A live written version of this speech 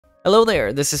Hello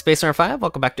there, this is Space5.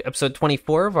 Welcome back to episode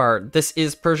 24 of our This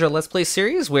is Persia Let's Play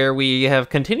series, where we have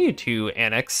continued to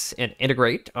annex and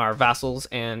integrate our vassals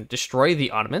and destroy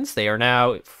the Ottomans. They are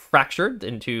now fractured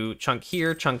into chunk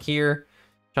here, chunk here,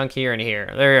 chunk here, and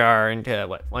here. They are into,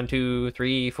 what, 1, 2,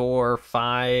 3, 4,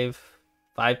 5,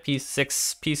 5 pieces,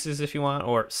 6 pieces if you want,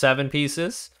 or 7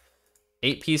 pieces.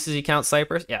 8 pieces you count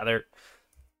Cyprus. Yeah,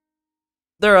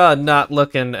 they're not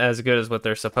looking as good as what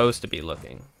they're supposed to be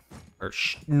looking. Or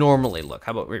normally look.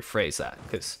 How about rephrase that?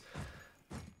 Because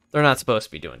they're not supposed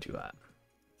to be doing too hot.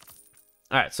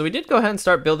 Alright, so we did go ahead and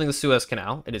start building the Suez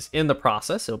Canal. It is in the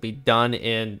process. It'll be done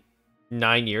in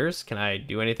 9 years. Can I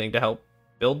do anything to help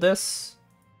build this?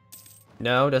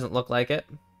 No, doesn't look like it.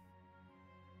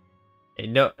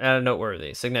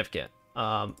 Noteworthy, significant.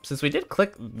 Since we did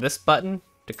click this button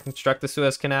to construct the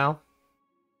Suez Canal,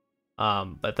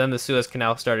 but then the Suez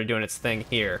Canal started doing its thing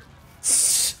here.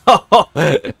 So,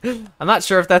 I'm not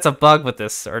sure if that's a bug with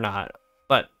this or not,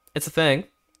 but it's a thing.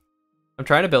 I'm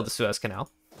trying to build the Suez Canal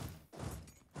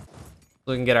so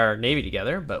we can get our navy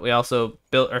together, but we also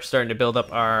are starting to build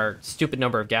up our stupid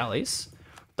number of galleys.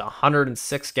 The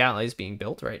 106 galleys being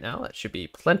built right now. That should be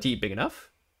plenty big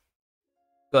enough.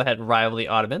 Go ahead and rival the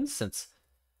Ottomans since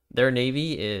their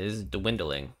navy is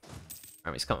dwindling.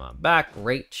 Armies come on back.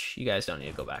 Great. You guys don't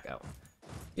need to go back out.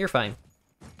 You're fine.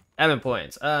 Admin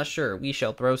points. Sure, we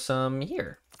shall throw some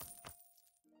here.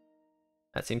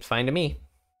 That seems fine to me.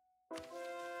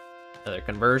 Another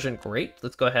conversion, great.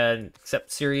 Let's go ahead and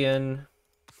accept Syrian,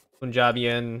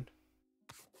 Punjabian,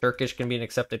 Turkish can be an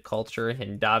accepted culture,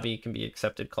 Hindavi can be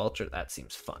accepted culture. That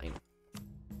seems fine.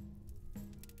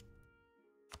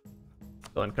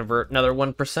 Go and convert another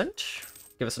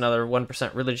 1%. Give us another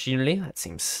 1% religious unity. That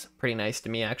seems pretty nice to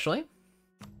me, actually.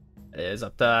 It is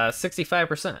up to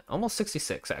 65%, almost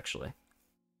 66 actually.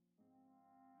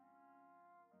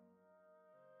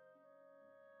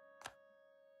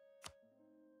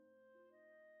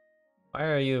 Why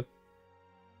are you?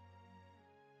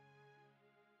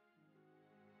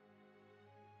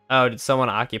 Oh, did someone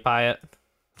occupy it?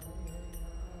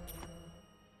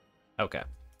 Okay,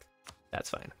 that's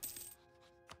fine.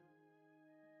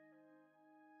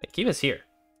 Wait, keep us here.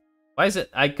 Why is it?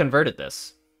 I converted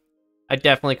this. I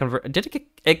definitely convert.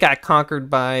 It got conquered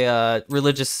by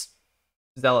religious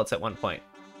zealots at one point.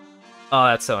 Oh,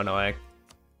 that's so annoying.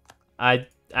 I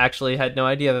actually had no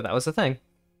idea that that was a thing.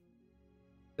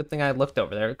 Good thing I looked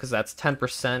over there, because that's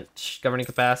 10% governing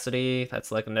capacity.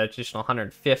 That's like an additional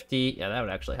 150. Yeah, that would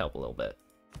actually help a little bit.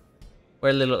 We're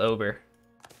a little over.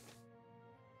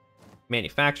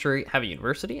 Manufacturing, have a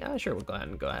university? Sure, we'll go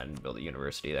ahead and build a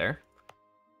university there.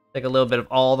 Take a little bit of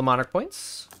all the monarch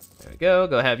points. There we go.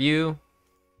 Go have you.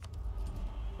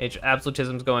 Age of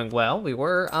Absolutism's going well. We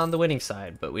were on the winning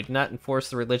side, but we did not enforce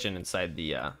the religion inside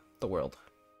the world.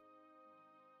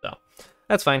 So,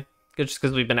 that's fine. Good, just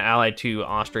because we've been allied to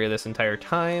Austria this entire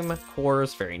time.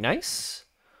 Cores, very nice.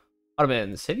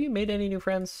 Ottomans, have you made any new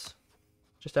friends?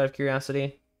 Just out of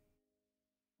curiosity.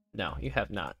 No, you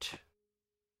have not.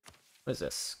 What is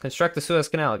this? Construct the Suez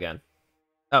Canal again.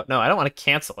 Oh, no, I don't want to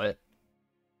cancel it.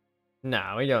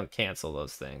 No, we don't cancel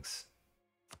those things.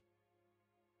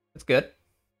 That's good.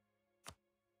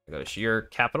 Go to your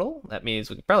capital. That means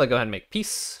we can probably go ahead and make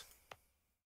peace.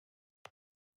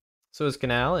 Suez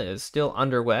Canal is still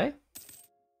underway.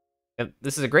 And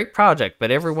this is a great project, but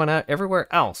everywhere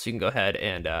else you can go ahead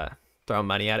and throw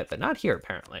money at it, but not here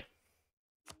apparently.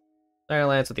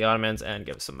 Alliance with the Ottomans and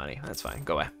give us some money. That's fine.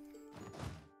 Go away.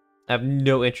 I have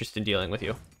no interest in dealing with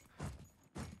you.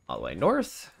 All the way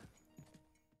north.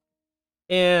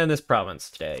 And this province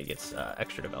today gets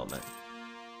extra development.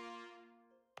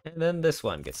 And then this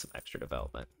one gets some extra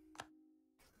development.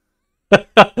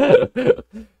 Feel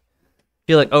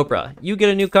like Oprah. You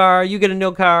get a new car, you get a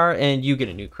new car, and you get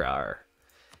a new car.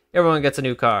 Everyone gets a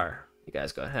new car. You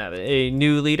guys go have a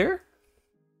new leader.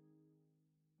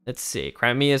 Let's see.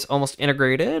 Crimea is almost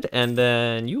integrated, and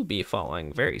then you'll be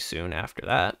following very soon after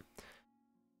that.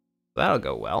 That'll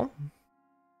go well.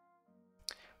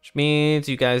 Which means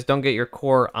you guys don't get your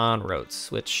core on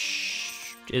roads,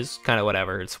 which is kind of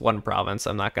whatever. It's one province.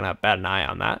 I'm not going to bat an eye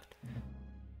on that.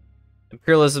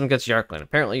 Imperialism gets Yarkland.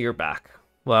 Apparently you're back.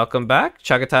 Welcome back.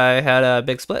 Chagatai had a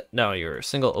big split. No, you're a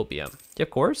single opium. Do you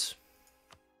have cores?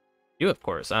 You have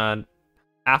cores on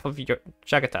half of your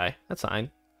Chagatai. That's fine.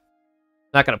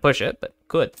 Not going to push it, but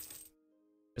could.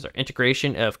 There's our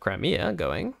integration of Crimea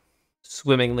going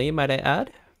swimmingly, might I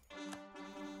add.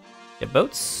 You have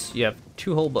boats. You have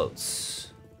 2 whole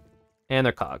boats. And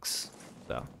they're cogs.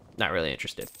 So, not really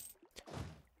interested.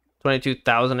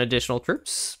 22,000 additional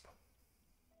troops.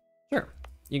 Sure.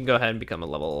 You can go ahead and become a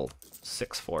level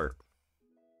 6 fort.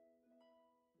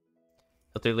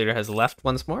 Military leader has left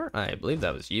once more. I believe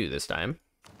that was you this time.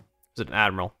 Was it an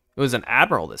admiral? It was an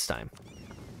admiral this time.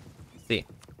 Let's see.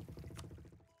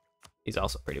 He's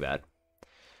also pretty bad.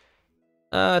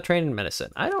 Trained in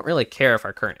medicine. I don't really care if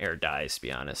our current heir dies, to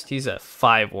be honest. He's a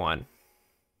 5-1.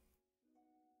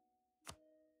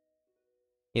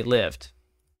 He lived.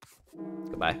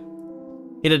 Goodbye.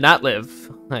 He did not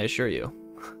live, I assure you.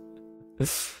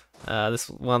 This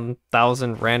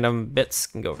 1,000 random bits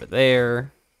can go over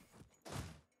there.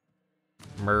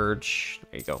 Merge.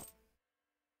 There you go.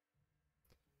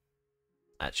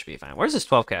 That should be fine. Where's this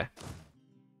 12k?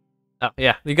 Oh,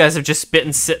 yeah. You guys have just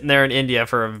been sitting there in India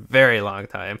for a very long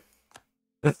time.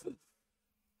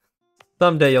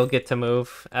 Someday you'll get to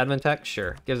move. Admin tech?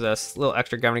 Sure. Gives us a little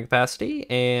extra governing capacity,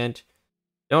 and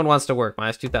no one wants to work.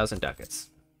 Minus 2,000 ducats.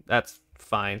 That's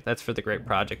fine. That's for the Great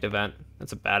Project event.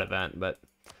 That's a bad event, but...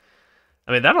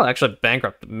 I mean, that'll actually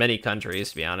bankrupt many countries,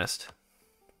 to be honest.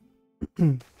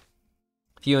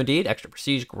 Few indeed. Extra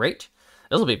prestige. Great.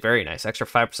 This will be very nice. Extra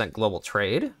 5% global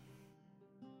trade.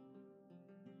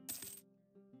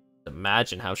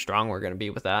 Imagine how strong we're going to be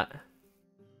with that.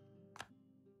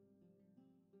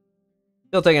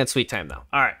 Still taking a sweet time, though.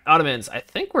 All right, Ottomans. I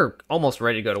think we're almost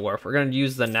ready to go to war. We're going to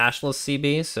use the Nationalist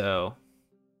CB, so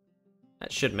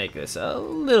that should make this a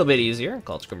little bit easier.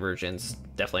 Culture conversion's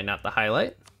definitely not the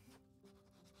highlight.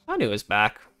 I knew it was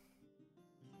back.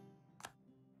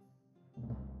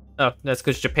 Oh, that's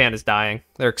because Japan is dying.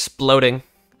 They're exploding.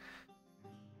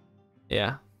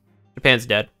 Yeah, Japan's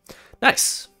dead.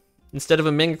 Nice. Instead of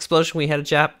a Ming explosion, we had a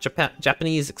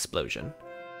Japanese explosion.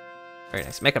 Very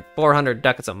nice. Making 400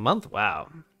 ducats a month. Wow.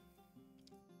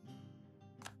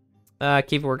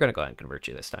 Kiva, we're gonna go ahead and convert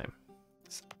you this time.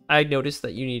 I noticed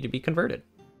that you need to be converted.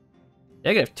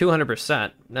 Negative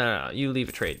 200%. No. You leave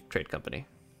a trade company.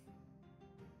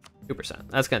 2%.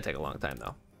 That's gonna take a long time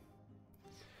though.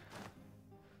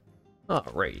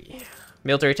 Alrighty.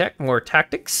 Military tech, more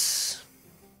tactics.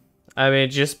 I mean,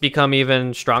 just become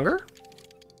even stronger?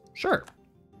 Sure.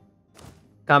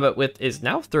 Combat width is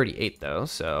now 38 though,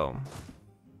 so...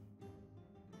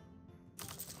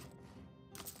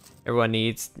 Everyone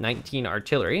needs 19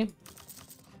 artillery.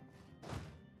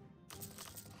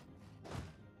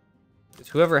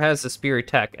 Whoever has the superior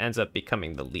tech ends up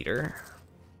becoming the leader.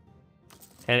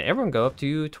 And everyone go up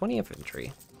to 20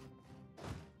 infantry.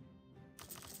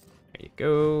 There you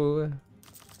go.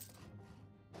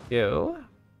 Go. What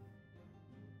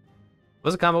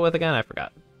was the combat with again? I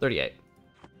forgot. 38.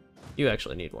 You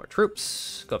actually need more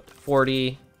troops. Go up to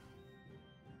 40.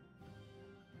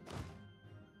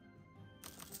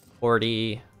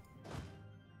 40.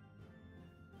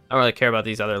 I don't really care about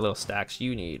these other little stacks.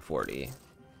 You need 40.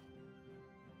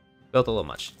 Built a little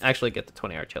much. Actually get the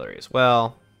 20 artillery as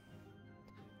well.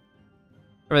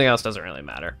 Everything else doesn't really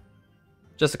matter.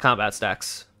 Just the combat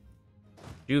stacks.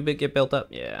 Do get built up?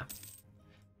 Yeah.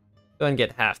 Go ahead and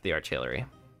get half the artillery.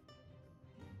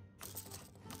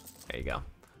 There you go.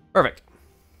 Perfect.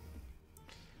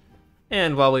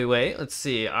 And while we wait, let's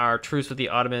see. Our truce with the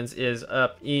Ottomans is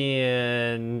up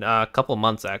in a couple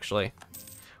months, actually.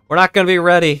 We're not going to be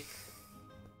ready.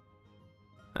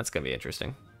 That's going to be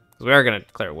interesting. Because we are going to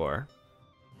declare war.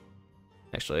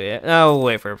 Actually, yeah. No, we'll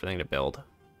wait for everything to build.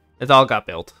 It's all got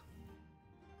built.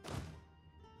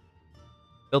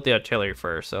 Built the artillery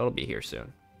first, so it'll be here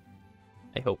soon.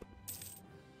 I hope.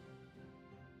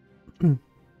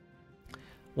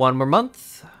 One more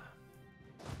month.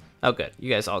 Oh, good. You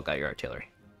guys all got your artillery.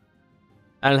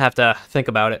 I don't have to think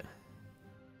about it.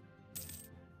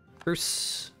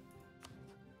 Truce.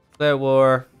 Declare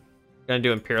war. Gonna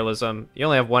do imperialism. You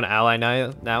only have one ally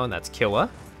now, and that's Kiowa.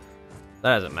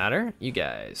 That doesn't matter. You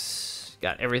guys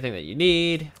got everything that you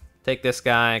need. Take this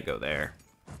guy, go there.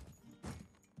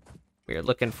 We are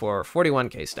looking for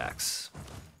 41k stacks.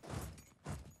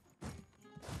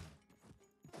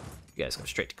 You guys go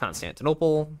straight to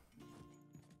Constantinople.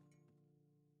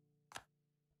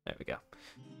 There we go.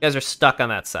 You guys are stuck on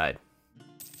that side.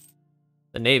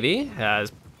 The Navy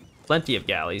has plenty of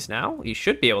galleys now. You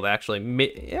should be able to actually...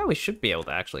 Yeah, we should be able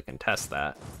to actually contest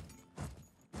that.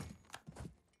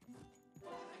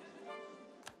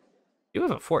 You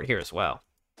have a fort here as well.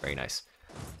 Very nice.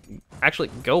 Actually,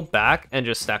 go back and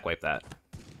just stack wipe that.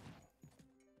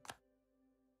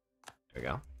 There we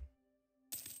go.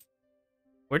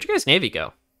 Where'd you guys' navy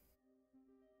go?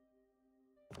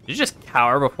 Did you just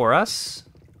cower before us?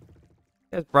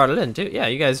 You guys brought it in too. Yeah,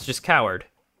 you guys just cowered.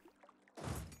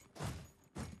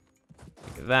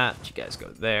 Look at that. You guys go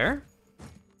there.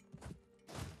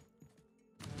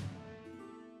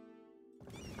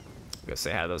 Go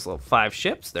say hi to those little 5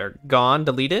 ships. They're gone,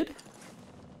 deleted.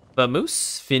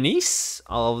 Vamoose, finis.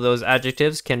 All of those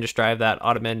adjectives can describe that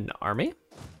Ottoman army.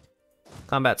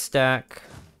 Combat stack.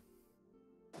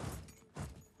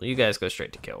 Well, you guys go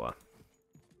straight to Kilwa.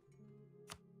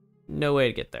 No way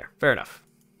to get there. Fair enough.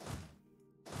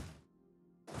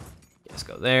 You guys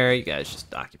go there. You guys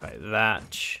just occupy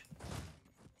that.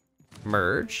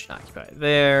 Merge. Occupy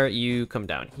there. You come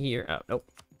down here. Oh, nope.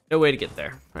 No way to get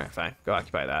there. All right, fine. Go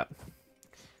occupy that.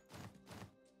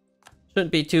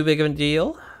 Shouldn't be too big of a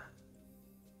deal.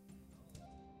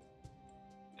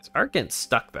 It's Ark getting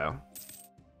stuck, though.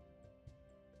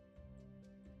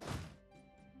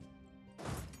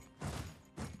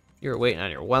 You're waiting on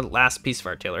your one last piece of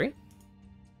artillery.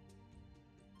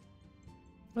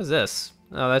 What is this?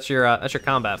 Oh, that's your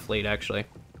combat fleet, actually.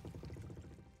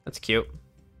 That's cute.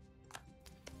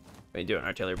 We do an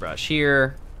artillery brush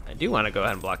here. I do want to go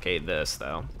ahead and blockade this,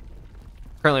 though.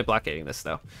 Currently blockading this,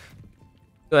 though.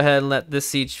 Go ahead and let this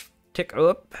siege tick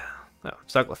up. Oh,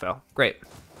 Sugla fell. Great.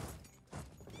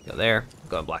 Go there.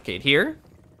 Go and blockade here.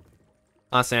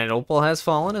 Constantinople has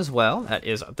fallen as well. That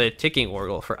is the ticking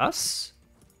orgle for us.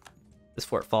 This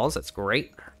fort falls. That's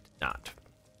great. Not.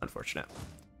 Unfortunate.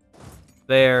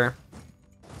 There.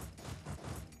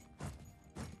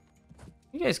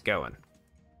 You guys going?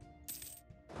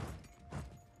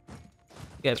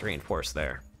 You guys reinforce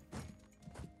there.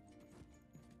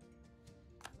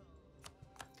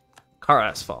 Kara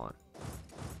has fallen.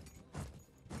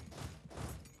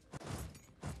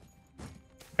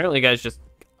 Apparently you guys just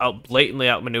blatantly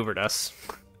outmaneuvered us.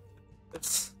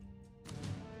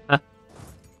 Alright,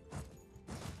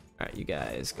 you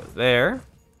guys go there.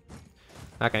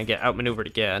 Not gonna get outmaneuvered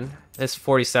again. This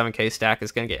 47k stack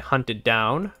is gonna get hunted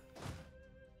down.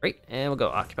 Great, and we'll go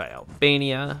occupy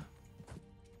Albania.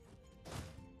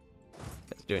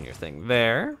 Guys doing your thing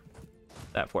there.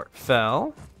 That fort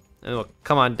fell. And we'll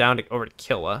come on down over to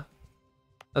Kilwa.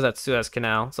 How's that Suez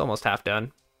Canal? It's almost half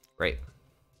done. Great.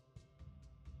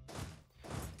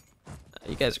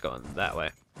 You guys are going that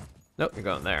way. Nope, you're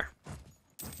going there.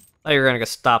 Oh, you're gonna go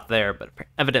stop there, but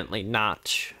evidently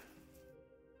not.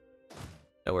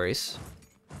 No worries.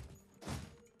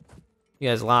 You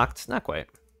guys locked? Not quite.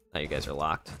 Now you guys are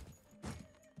locked.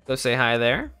 Go say hi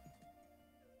there.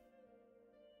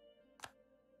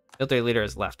 Military leader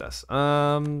has left us.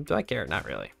 Do I care? Not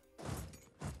really.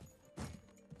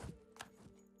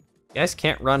 You guys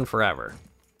can't run forever.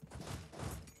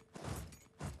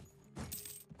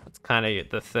 That's kind of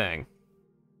the thing.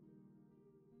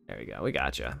 There we go. We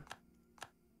gotcha.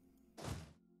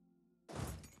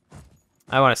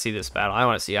 I want to see this battle. I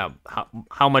want to see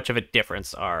how much of a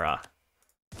difference our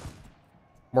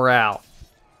morale.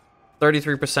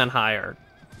 33% higher.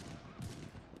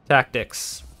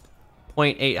 Tactics.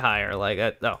 0.8 higher. Like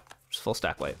that. Oh, just full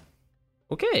stack weight.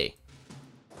 Okay.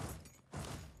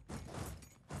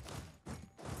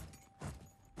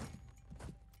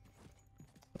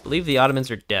 I believe the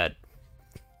Ottomans are dead.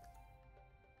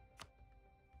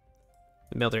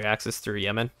 The military axis through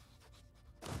Yemen?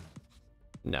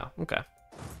 No. Okay.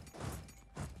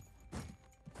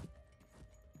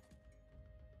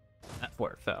 That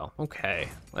fort fell. Okay.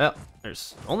 Well,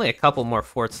 there's only a couple more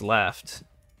forts left.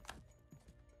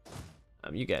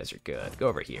 You guys are good. Go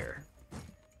over here.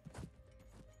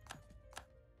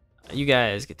 You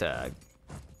guys get to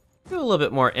go a little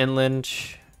bit more inland.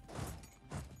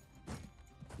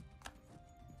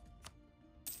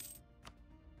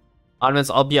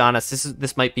 Ottomans, I'll be honest,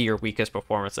 this might be your weakest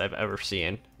performance I've ever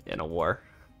seen in a war.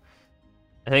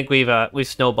 I think we've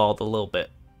snowballed a little bit.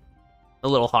 A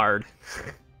little hard.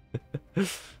 Right,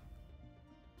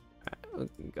 we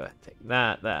can go ahead and take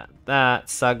that.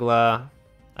 Sugla.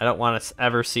 I don't want to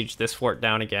ever siege this fort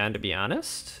down again, to be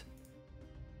honest.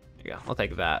 There you go. I'll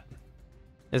take that.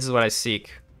 This is what I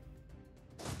seek.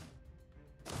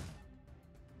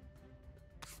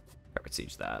 Carpet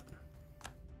siege that.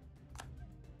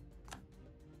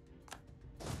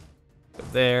 Go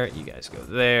there. You guys go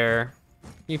there.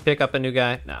 You pick up a new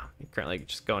guy? No. You're currently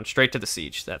just going straight to the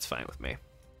siege. That's fine with me.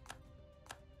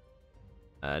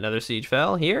 Another siege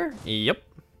fell here. Yep.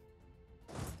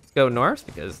 Let's go north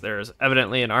because there's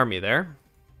evidently an army there.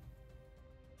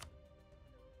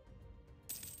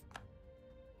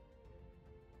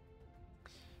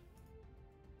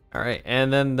 All right,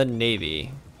 and then the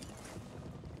Navy.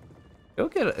 Go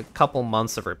get a couple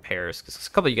months of repairs because a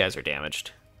couple of you guys are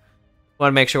damaged.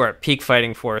 Want to make sure we're at peak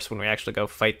fighting force when we actually go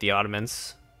fight the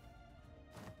Ottomans.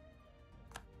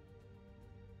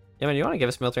 Yeah, man, you want to give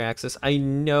us military access? I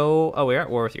know. Oh, we are at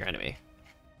war with your enemy.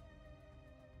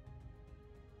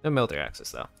 No military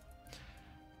access, though.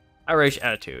 Irish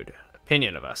attitude.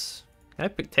 Opinion of us. Can I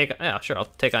take... Yeah, sure, I'll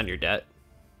take on your debt.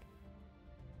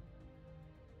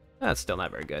 That's still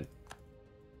not very good.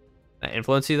 That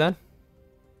influence you then?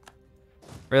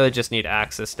 Really just need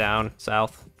Axis down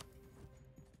south.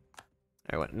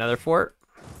 I want another fort.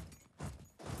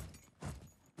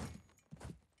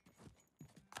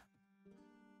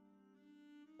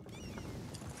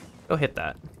 Go hit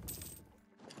that.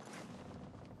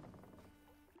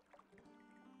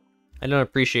 I don't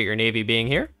appreciate your navy being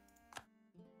here.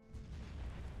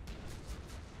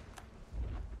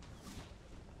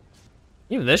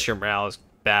 Even this, your morale is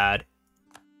bad.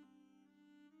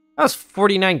 That was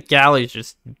 49 galleys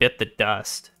just bit the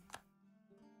dust.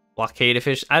 Blockade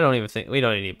efficiency. I don't even think we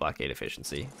don't even need blockade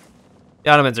efficiency.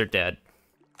 The Ottomans are dead.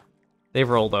 They've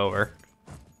rolled over.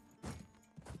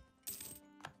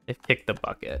 They've kicked the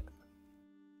bucket.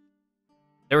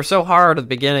 They were so hard at the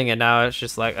beginning, and now it's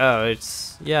just like, oh,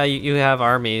 it's yeah, you have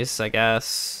armies, I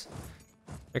guess.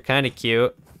 They're kind of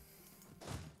cute.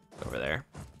 Over there.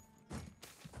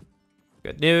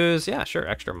 Good news. Yeah, sure.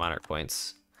 Extra monarch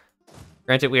points.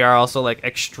 Granted, we are also like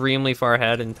extremely far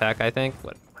ahead in tech, I think.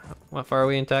 What far are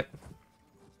we in tech?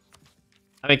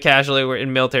 I mean, casually, we're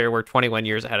in military, we're 21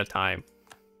 years ahead of time.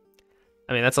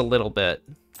 I mean, that's a little bit.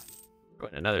 We're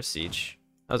going another siege.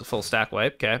 That was a full stack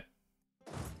wipe. Okay.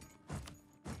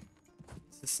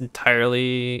 It's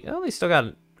entirely... Oh, they still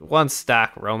got one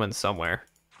stack Roman somewhere.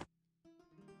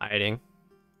 Hiding.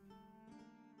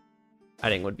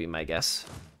 Hiding would be my guess.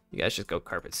 You guys just go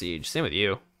carpet siege. Same with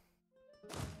you.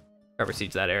 Carpet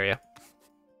siege that area.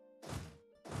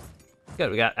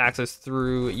 Good, we got access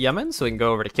through Yemen, so we can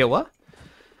go over to Kilwa.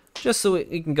 Just so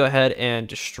we can go ahead and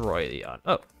destroy the...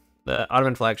 Oh, the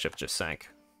Ottoman flagship just sank.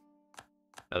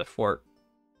 Another fort.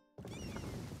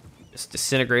 Just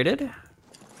disintegrated.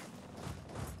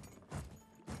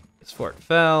 This fort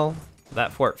fell.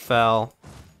 That fort fell.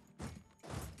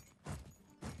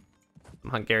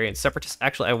 Hungarian separatists.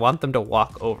 Actually, I want them to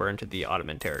walk over into the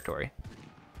Ottoman territory.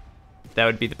 That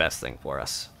would be the best thing for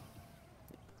us.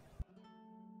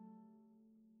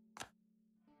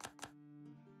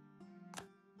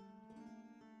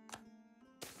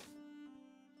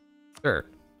 Sure.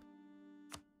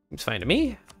 Seems fine to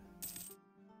me.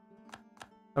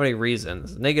 How many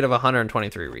reasons? Negative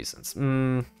 123 reasons.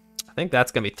 I think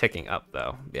that's going to be ticking up,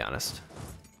 though, to be honest.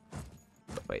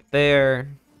 Wait there.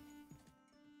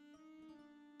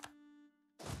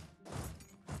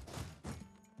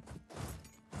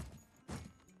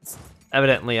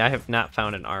 Evidently, I have not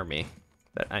found an army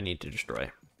that I need to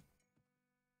destroy.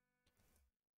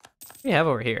 What do we have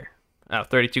over here? Oh,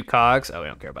 32 cogs. Oh, we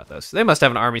don't care about those. They must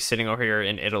have an army sitting over here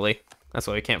in Italy. That's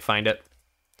why we can't find it.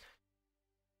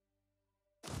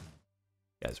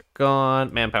 You guys are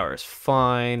gone. Manpower is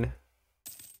fine.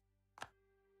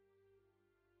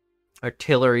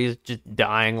 Artillery is just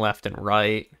dying left and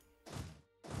right.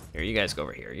 Here, you guys go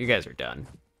over here. You guys are done.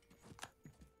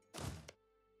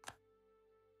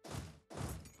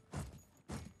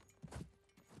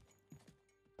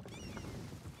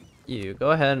 You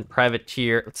go ahead and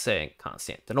privateer, let's say,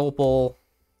 Constantinople.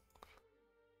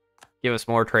 Give us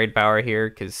more trade power here,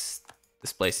 because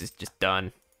this place is just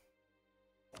done.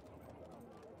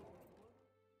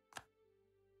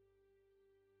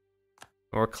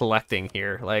 We're collecting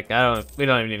here. Like, we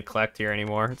don't even need to collect here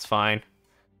anymore. It's fine.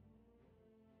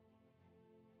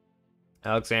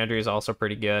 Alexandria is also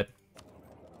pretty good.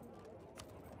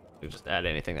 We'll just add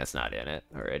anything that's not in it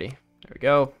already. There we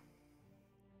go.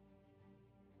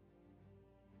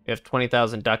 We have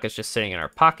 20,000 ducats just sitting in our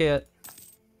pocket.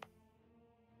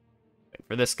 Wait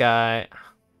for this guy.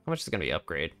 How much is it going to be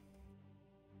upgrade?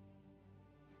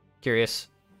 Curious.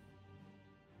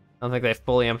 I don't think they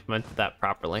fully implemented that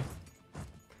properly.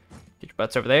 Get your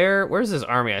butts over there. Where's this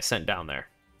army I sent down there?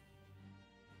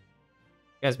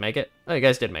 You guys make it? Oh, you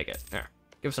guys did make it. There.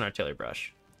 Give us an artillery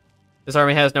brush. This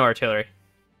army has no artillery.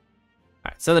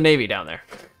 Alright, send the Navy down there.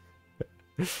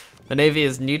 The Navy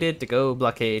is needed to go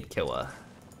blockade Kilwa.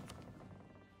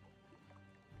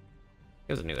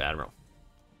 Here's a new admiral.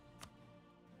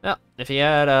 Well, if he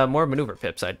had more maneuver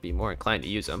pips, I'd be more inclined to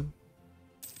use them.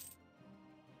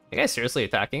 Are you guys seriously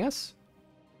attacking us?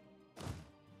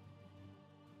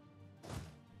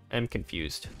 I'm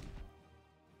confused.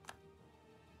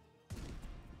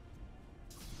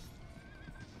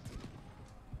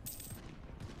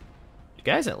 You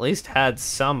guys at least had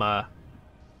some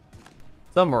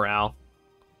morale.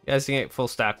 You guys didn't get full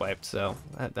stack wiped, so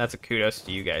that's a kudos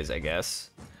to you guys, I guess.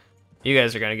 You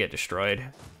guys are gonna get destroyed.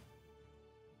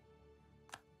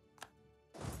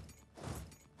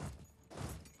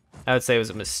 I would say it was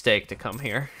a mistake to come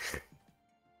here.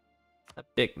 A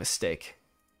big mistake.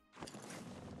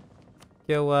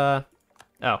 Kilwa's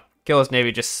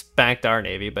Navy just spanked our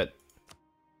navy, but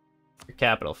your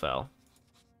capital fell.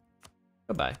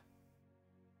 Goodbye.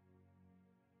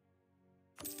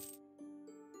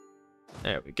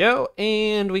 There we go,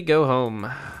 and we go home.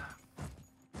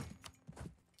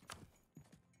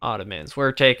 Ottomans,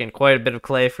 we're taking quite a bit of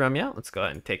clay from you. Let's go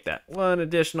ahead and take that one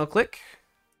additional click.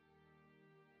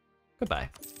 Goodbye.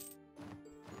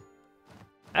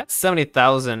 That's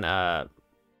 70,000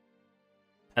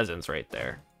 peasants right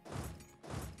there.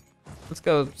 Let's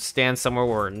go stand somewhere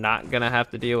where we're not gonna have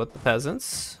to deal with the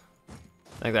peasants.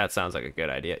 I think that sounds like a good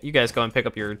idea. You guys go and pick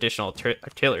up your additional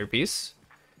artillery piece.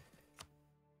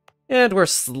 And we're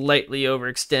slightly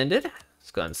overextended.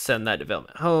 Let's go ahead and send that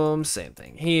development home. Same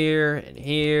thing here, and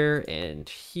here, and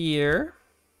here.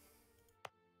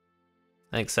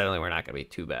 I think suddenly we're not gonna be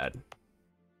too bad.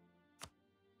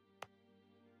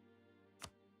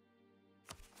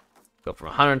 Go from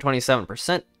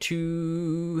 127%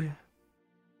 to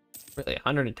really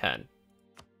 110.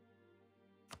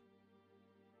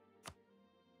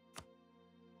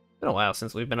 Been a while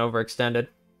since we've been overextended.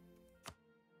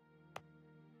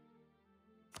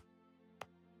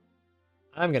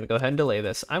 I'm gonna go ahead and delay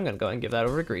this. I'm gonna go ahead and give that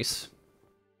over to Greece.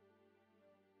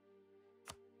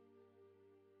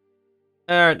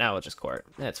 Alright, now we'll just court.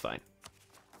 That's fine.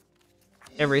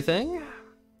 Everything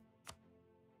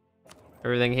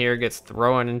here gets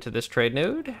thrown into this trade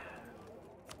node.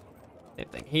 Same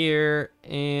thing here,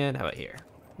 and how about here?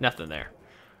 Nothing there.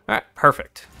 Alright,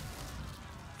 perfect.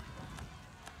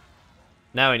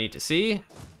 Now we need to see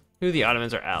who the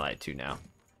Ottomans are allied to now.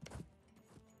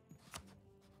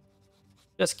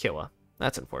 Just Killa.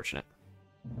 That's unfortunate.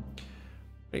 What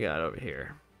we got over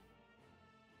here?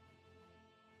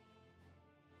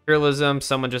 Imperialism,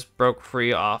 someone just broke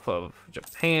free off of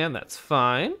Japan. That's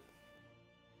fine.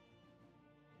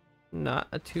 Not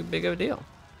a too big of a deal.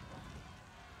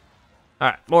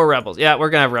 Alright, more rebels. Yeah, we're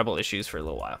gonna have rebel issues for a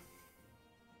little while.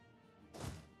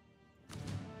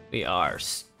 We are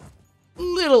a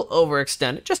little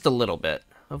overextended, just a little bit.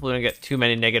 Hopefully we don't get too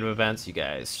many negative events. You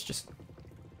guys just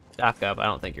stock up. I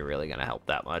don't think you're really gonna help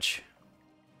that much.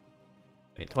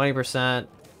 I mean, 20%.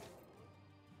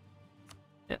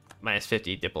 Yeah, minus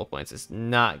 50 diplo points is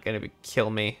not gonna kill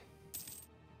me.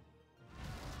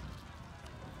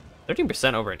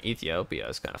 13% over in Ethiopia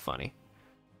is kind of funny.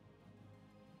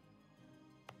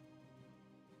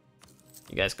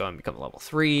 You guys go and become level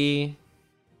 3.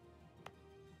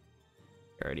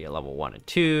 You're already at level 1 and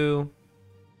 2.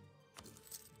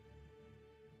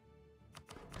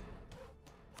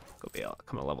 Go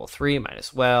become a level 3, might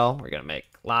as well. We're gonna make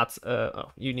lots of,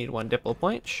 oh, you need 1 diplo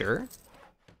point, sure.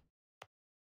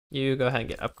 You go ahead and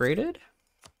get upgraded.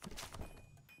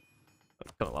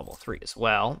 Become a level 3 as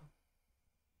well.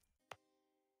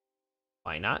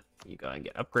 Why not? You go and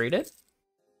get upgraded.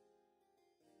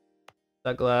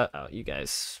 Douglas, oh, you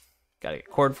guys gotta get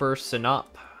cord first.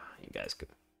 Sinop, you guys go.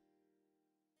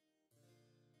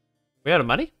 We out of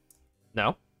money?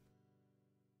 No.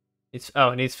 It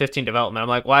needs 15 development. I'm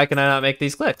like, why can I not make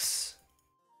these clicks?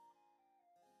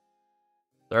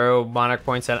 Throw monarch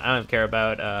points at. I don't care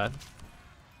about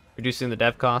reducing the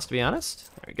dev cost, to be honest.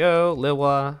 There we go.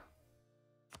 Liwa.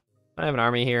 I have an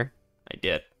army here. I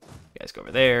did. You guys go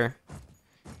over there.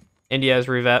 India is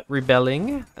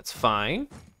rebelling. That's fine.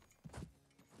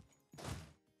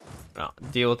 I'll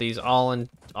deal with these all in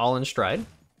stride.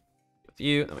 With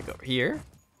you, then we go over here.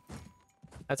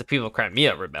 That's the people of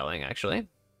Crimea rebelling, actually.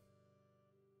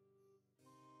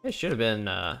 They should have been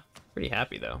pretty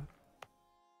happy though.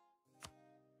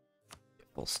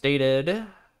 Full stated. And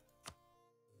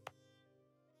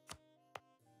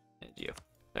you.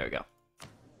 There we go.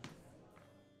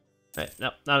 Right,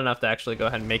 nope, not enough to actually go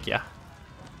ahead and make ya.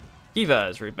 Kiva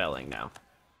is rebelling now.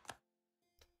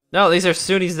 No, these are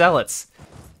Sunni zealots.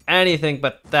 Anything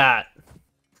but that.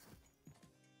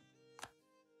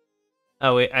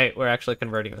 Oh, wait, we're actually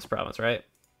converting this province, right?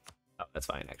 Oh, that's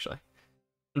fine, actually.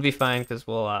 It'll be fine, because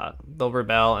they'll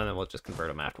rebel, and then we'll just convert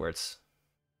them afterwards.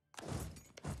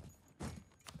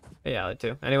 Hey, allied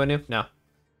too. Anyone new? No.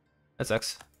 That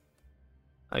sucks.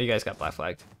 Oh, you guys got black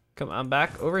flagged. Come on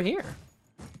back over here.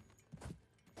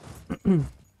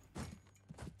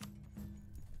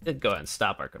 Did go ahead and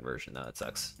stop our conversion, though. That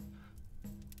sucks.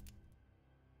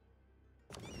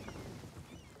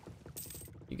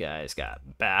 You guys got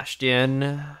bashed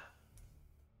in.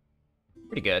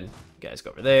 Pretty good. You guys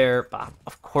go over there.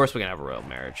 Of course we're gonna have a royal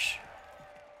marriage.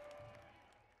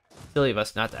 Silly of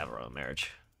us not to have a royal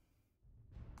marriage.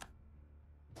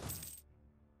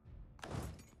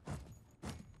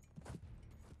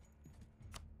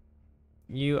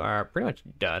 You are pretty much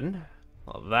done.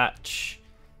 All that.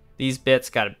 These bits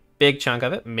got a big chunk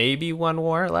of it. Maybe 1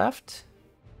 war left.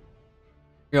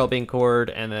 You're all being cored,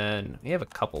 and then we have a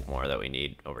couple more that we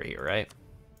need over here, right?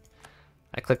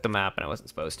 I clicked the map and I wasn't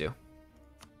supposed to.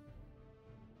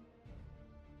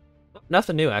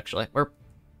 Nothing new, actually. We're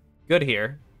good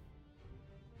here.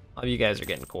 All of you guys are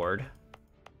getting cored.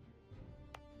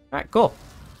 Alright, cool.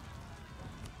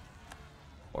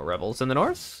 More rebels in the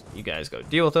north. You guys go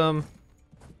deal with them.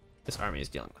 This army is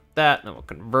dealing with that, and then we'll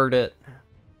convert it.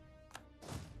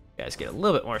 You guys get a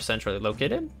little bit more centrally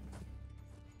located.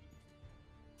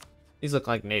 These look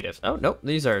like natives. Oh, nope,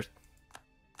 these are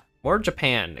more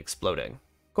Japan exploding.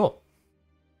 Cool.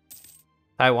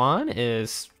 Taiwan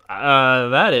is...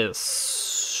 that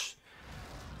is...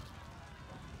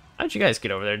 How'd you guys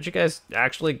get over there? Did you guys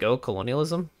actually go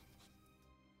colonialism?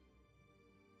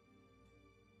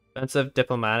 Defensive,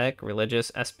 diplomatic,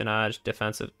 religious, espionage,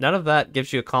 defensive. None of that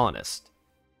gives you a colonist.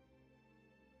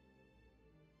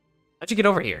 How'd you get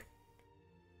over here?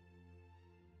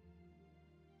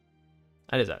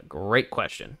 That is a great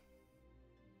question.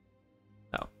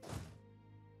 Oh.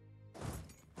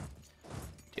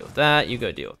 Deal with that. You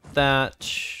go deal with that.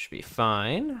 Should be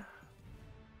fine.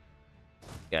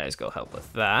 You guys go help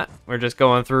with that. We're just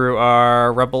going through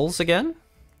our rebels again,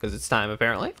 because it's time,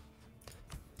 apparently.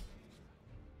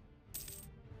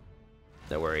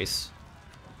 No worries.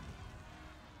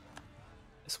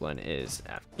 This one is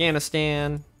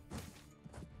Afghanistan.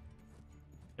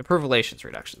 Improve relations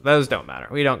reduction. Those don't matter.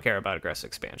 We don't care about aggressive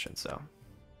expansion, so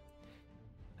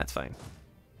that's fine.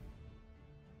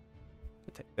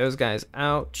 Take those guys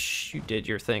out. You did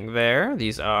your thing there.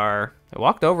 These are... I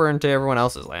walked over into everyone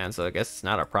else's land, so I guess it's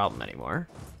not our problem anymore.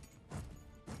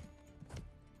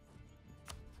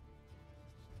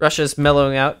 Russia's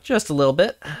mellowing out just a little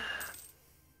bit.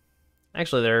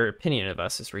 Actually, their opinion of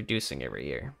us is reducing every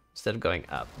year instead of going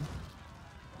up.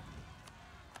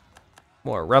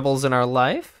 More rebels in our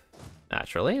life,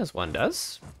 naturally, as one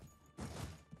does.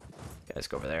 You guys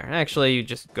go over there. Actually, you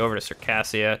just go over to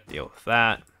Circassia, deal with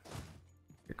that.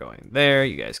 You're going there,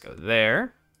 you guys go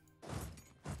there.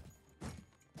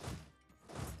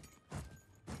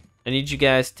 I need you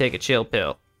guys to take a chill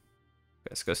pill. You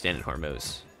guys go stand in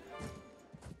Hormuz.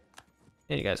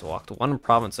 And you guys walked one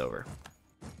province over.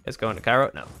 You guys going to Cairo?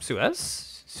 No.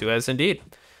 Suez? Suez indeed.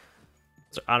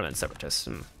 Those are Ottoman separatists.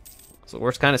 It's the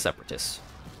worst kind of separatists.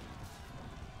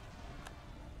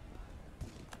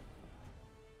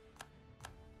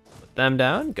 Put them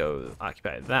down. Go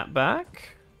occupy that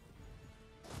back.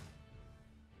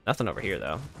 Nothing over here,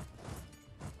 though.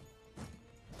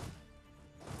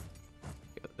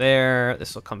 Go there.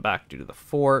 This will come back due to the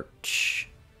fort.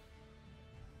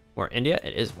 More India?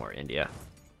 It is more India.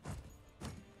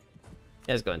 You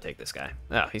guys go and take this guy.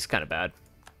 Oh, he's kind of bad.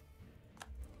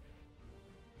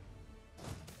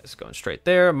 Just going straight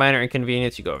there. Minor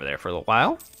inconvenience. You go over there for a little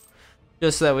while.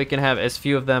 Just so that we can have as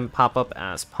few of them pop up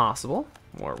as possible.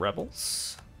 More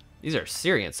rebels. These are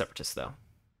Syrian separatists, though.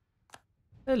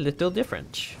 A little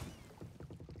different.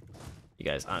 You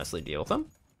guys honestly deal with them.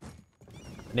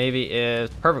 Navy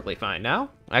is perfectly fine now.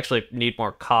 I actually need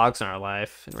more cogs in our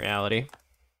life, in reality.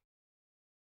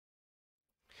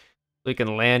 We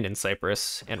can land in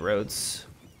Cyprus and Rhodes.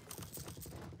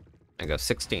 And go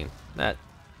 16.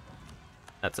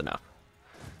 That's enough.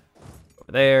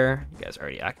 Over there. You guys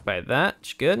already occupied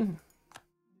that. Good.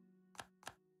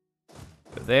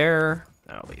 Go there.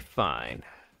 That'll be fine.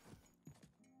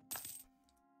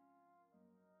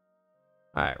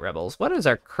 Alright, rebels. What is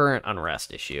our current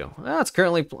unrest issue? Well, it's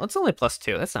only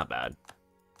 +2. That's not bad.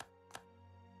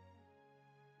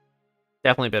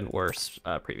 Definitely been worse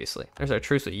previously. There's our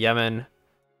truce with Yemen.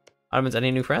 Ottomans,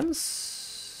 any new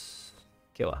friends?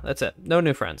 Okay, well, that's it. No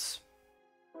new friends.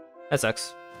 That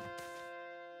sucks.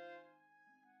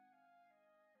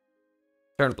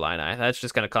 Turn a blind eye. That's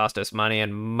just going to cost us money,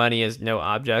 and money is no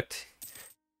object.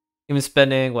 Even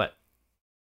spending, what?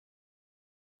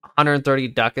 130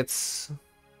 ducats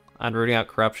on rooting out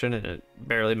corruption, and it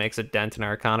barely makes a dent in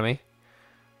our economy.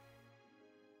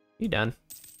 You done?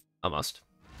 Almost.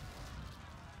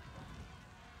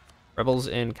 Rebels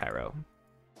in Cairo.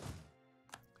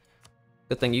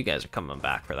 Good thing you guys are coming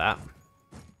back for that.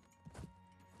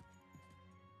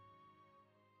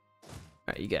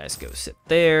 Alright, you guys go sit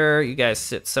there. You guys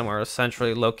sit somewhere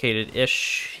centrally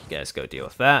located-ish. You guys go deal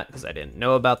with that, because I didn't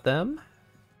know about them.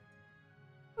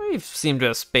 We seem to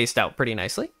have spaced out pretty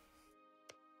nicely.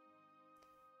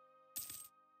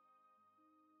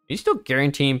 Are you still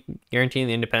guaranteeing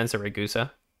the independence of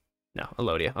Ragusa? No,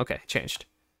 Alodia. Okay, changed.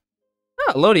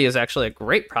 Oh, Alodia is actually a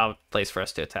great place for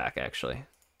us to attack, actually.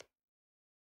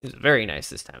 It's very nice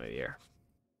this time of year.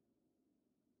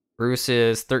 Bruce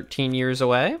is 13 years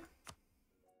away.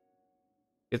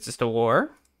 Gets us to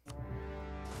war.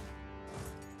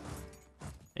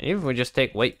 And even if we just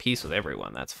take white peace with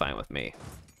everyone, that's fine with me.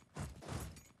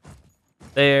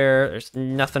 there. There's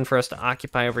nothing for us to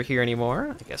occupy over here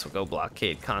anymore. I guess we'll go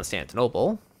blockade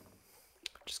Constantinople.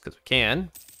 Just because we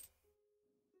can.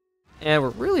 And we're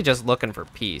really just looking for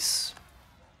peace.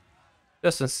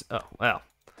 Oh, well.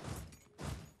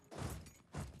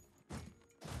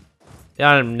 The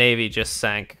Ottoman Navy just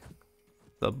sank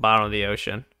the bottom of the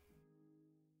ocean.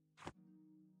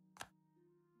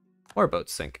 More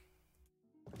boats sink.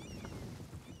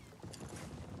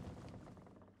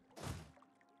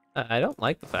 I don't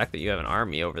like the fact that you have an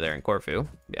army over there in Corfu,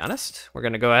 to be honest. We're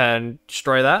going to go ahead and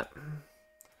destroy that.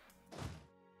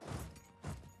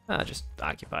 Just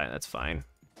occupy it, that's fine.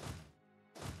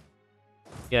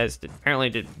 You guys apparently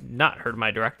did not heard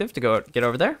my directive to go get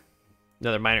over there.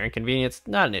 Another minor inconvenience,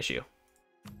 not an issue.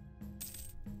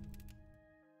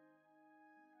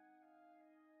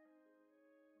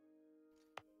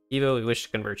 Evo, we wish to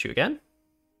convert you again.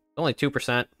 Only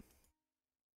 2%.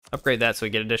 Upgrade that so we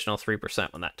get additional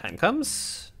 3% when that time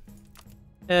comes.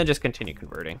 And just continue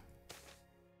converting.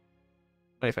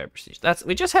 25 prestige.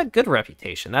 We just had good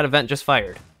reputation. That event just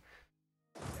fired.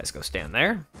 You guys go stand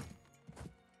there.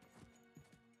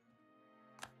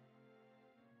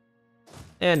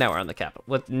 And now we're on the capital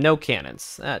with no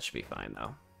cannons. That should be fine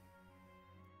though.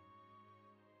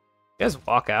 You guys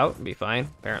walk out and be fine,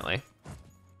 apparently.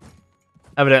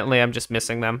 Evidently, I'm just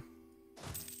missing them.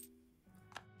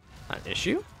 Not an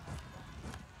issue.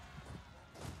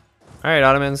 Alright,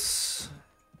 Ottomans.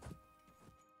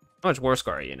 How much war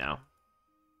score are you now?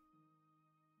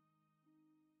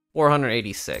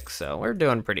 486, so we're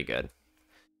doing pretty good.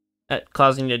 That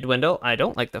causing you to dwindle. I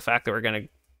don't like the fact that we're going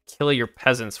to kill your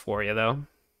peasants for you, though.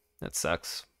 That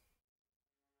sucks.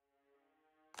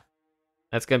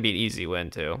 That's going to be an easy win,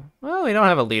 too. Well, we don't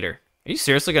have a leader. Are you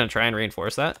seriously going to try and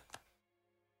reinforce that?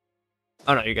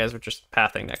 Oh, no, you guys were just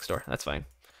pathing next door. That's fine.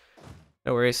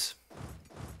 No worries.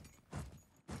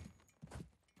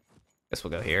 Guess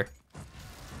we'll go here.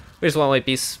 We just want to wait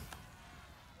peace.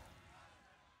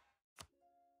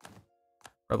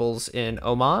 Rebels in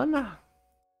Oman.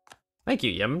 Thank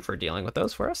you, Yemen, for dealing with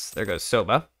those for us. There goes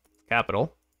Soba,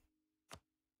 capital.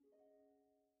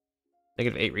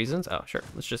 -8 reasons? Oh, sure.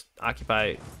 Let's just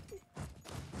occupy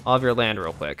all of your land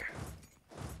real quick.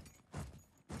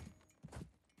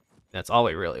 That's all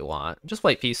we really want. Just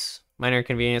wait peace. Minor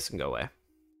inconvenience and go away.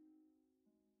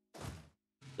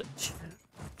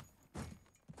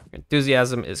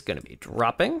 Enthusiasm is going to be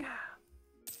dropping.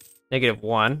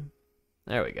 -1.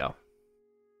 There we go.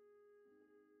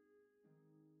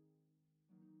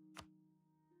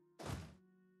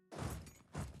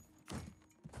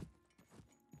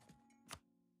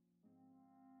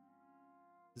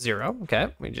 Zero.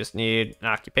 Okay. We just need an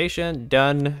occupation.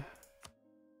 Done.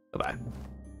 Goodbye.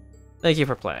 Thank you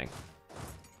for playing.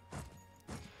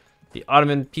 The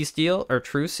Ottoman peace deal or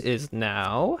truce is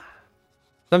now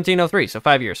 1703, so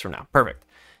 5 years from now. Perfect.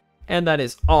 And that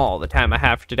is all the time I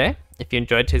have for today. If you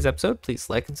enjoyed today's episode, please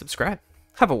like and subscribe.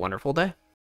 Have a wonderful day.